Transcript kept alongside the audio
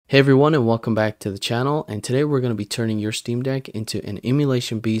Hey everyone, and welcome back to the channel, and today we're going to be turning your Steam Deck into an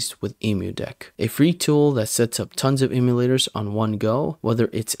emulation beast with EmuDeck, a free tool that sets up tons of emulators on one go, whether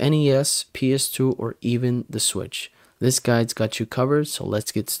it's NES, PS2, or even the Switch. This guide's got you covered, so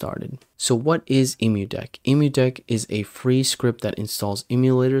let's get started. So what is EmuDeck? EmuDeck is a free script that installs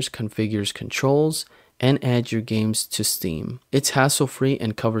emulators, configures controls, and adds your games to Steam. It's hassle-free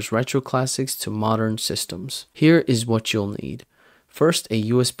and covers retro classics to modern systems. Here is what you'll need. First, a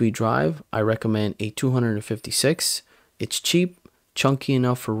USB drive. I recommend a 256. It's cheap, chunky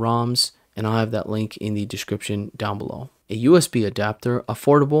enough for ROMs, and I'll have that link in the description down below. A USB adapter,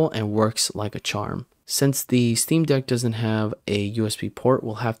 affordable and works like a charm. Since the Steam Deck doesn't have a USB port,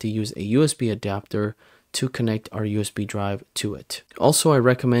 we'll have to use a USB adapter to connect our USB drive to it. Also, I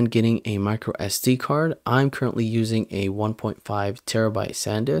recommend getting a micro SD card. I'm currently using a 1.5 terabyte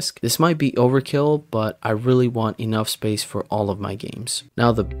SanDisk. This might be overkill, but I really want enough space for all of my games.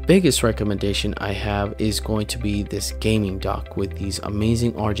 Now, the biggest recommendation I have is going to be this gaming dock with these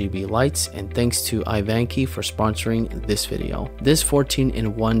amazing RGB lights, and thanks to iVANKY for sponsoring this video. This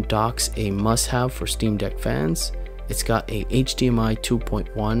 14-in-1 dock's a must-have for Steam Deck fans. It's got a HDMI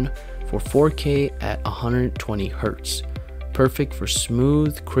 2.1 for 4K at 120 Hz, perfect for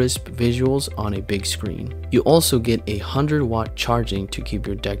smooth, crisp visuals on a big screen. You also get a 100-watt charging to keep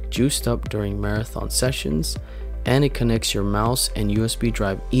your deck juiced up during marathon sessions, and it connects your mouse and USB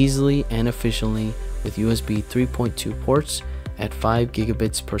drive easily and efficiently with USB 3.2 ports at 5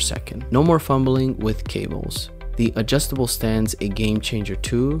 gigabits per second. No more fumbling with cables. The adjustable stand's a game changer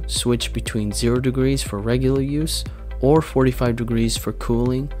too. Switch between 0 degrees for regular use or 45 degrees for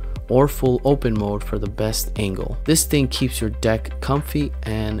cooling, or full open mode for the best angle. This thing keeps your deck comfy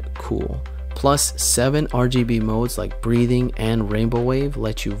and cool. Plus, 7 RGB modes like breathing and rainbow wave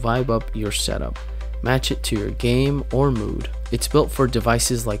let you vibe up your setup. Match it to your game or mood. It's built for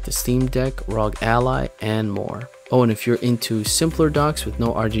devices like the Steam Deck, ROG Ally, and more. Oh, and if you're into simpler docks with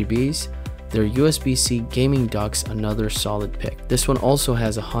no RGBs, their USB-C gaming dock's another solid pick. This one also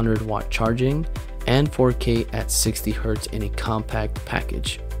has 100-watt charging and 4K at 60 Hz in a compact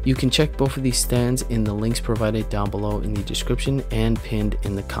package. You can check both of these stands in the links provided down below in the description and pinned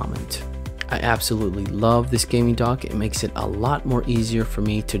in the comment. I absolutely love this gaming dock. It makes it a lot more easier for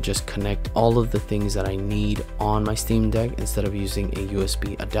me to just connect all of the things that I need on my Steam Deck instead of using a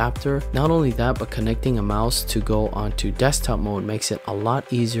USB adapter. Not only that, but connecting a mouse to go onto desktop mode makes it a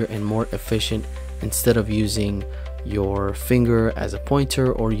lot easier and more efficient instead of using your finger as a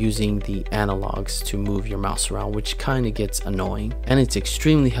pointer or using the analogs to move your mouse around, which kind of gets annoying. And it's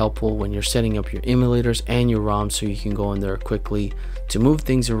extremely helpful when you're setting up your emulators and your ROMs, so you can go in there quickly to move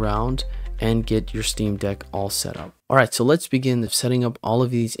things around and get your Steam Deck all set up. Alright, so let's begin setting up all of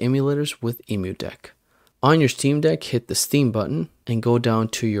these emulators with EmuDeck. On your Steam Deck, hit the Steam button and go down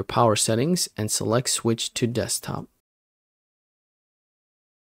to your power settings and select switch to desktop.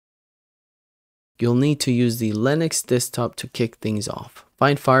 You'll need to use the Linux desktop to kick things off.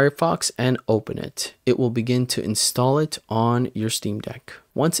 Find Firefox and open it. It will begin to install it on your Steam Deck.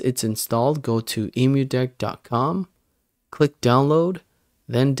 Once it's installed, go to emudeck.com, click download,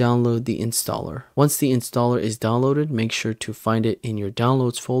 then download the installer. Once the installer is downloaded, make sure to find it in your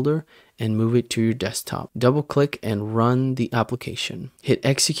downloads folder and move it to your desktop. Double click and run the application. Hit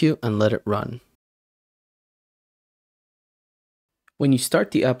execute and let it run. When you start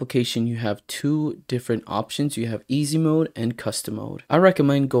the application, you have two different options. You have easy mode and custom mode. I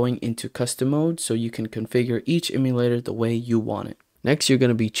recommend going into custom mode so you can configure each emulator the way you want it. Next, you're going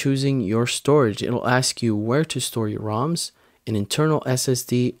to be choosing your storage. It'll ask you where to store your ROMs, an internal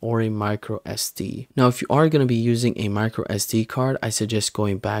SSD or a micro SD. Now, if you are going to be using a micro SD card, I suggest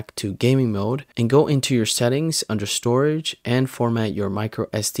going back to gaming mode and go into your settings under storage and format your micro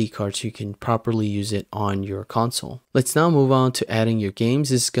SD card so you can properly use it on your console. Let's now move on to adding your games.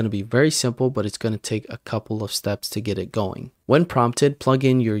 This is going to be very simple, but it's going to take a couple of steps to get it going. When prompted, plug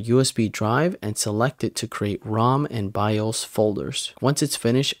in your USB drive and select it to create ROM and BIOS folders. Once it's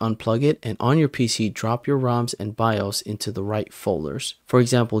finished, unplug it, and on your PC, drop your ROMs and BIOS into the right folders. For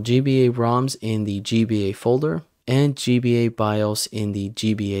example, GBA ROMs in the GBA folder and GBA BIOS in the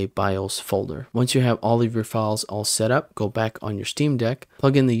GBA BIOS folder. Once you have all of your files all set up, go back on your Steam Deck,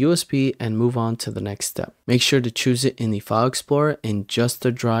 plug in the USB, and move on to the next step. Make sure to choose it in the File Explorer in just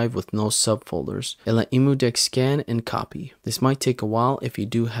the drive with no subfolders, and let EmuDeck scan and copy. This might take a while if you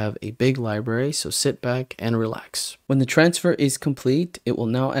do have a big library, so sit back and relax. When the transfer is complete, it will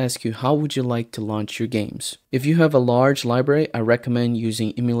now ask you how would you like to launch your games. If you have a large library, I recommend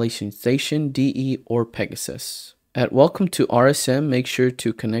using Emulation Station, DE, or Pegasus. At Welcome to RSM, make sure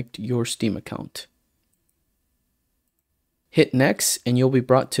to connect your Steam account. Hit next and you'll be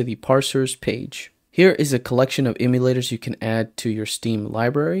brought to the parsers page. Here is a collection of emulators you can add to your Steam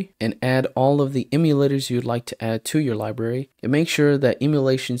library, and add all of the emulators you'd like to add to your library, and make sure that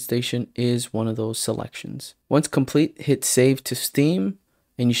Emulation Station is one of those selections. Once complete, hit save to Steam,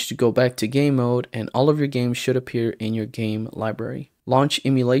 and you should go back to game mode and all of your games should appear in your game library. Launch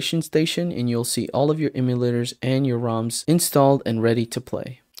Emulation Station and you'll see all of your emulators and your ROMs installed and ready to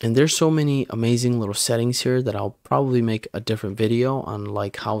play. And there's so many amazing little settings here that I'll probably make a different video on,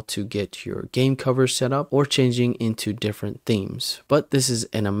 like how to get your game cover set up or changing into different themes. But this is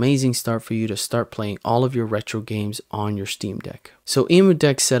an amazing start for you to start playing all of your retro games on your Steam Deck. So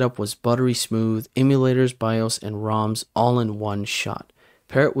EmuDeck setup was buttery smooth, emulators, BIOS, and ROMs all in one shot.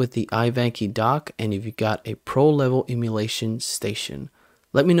 Pair it with the iVANKY dock and you've got a pro level emulation station.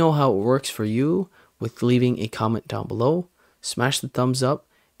 Let me know how it works for you with leaving a comment down below. Smash the thumbs up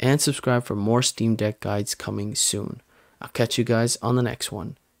and subscribe for more Steam Deck guides coming soon. I'll catch you guys on the next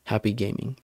one. Happy gaming.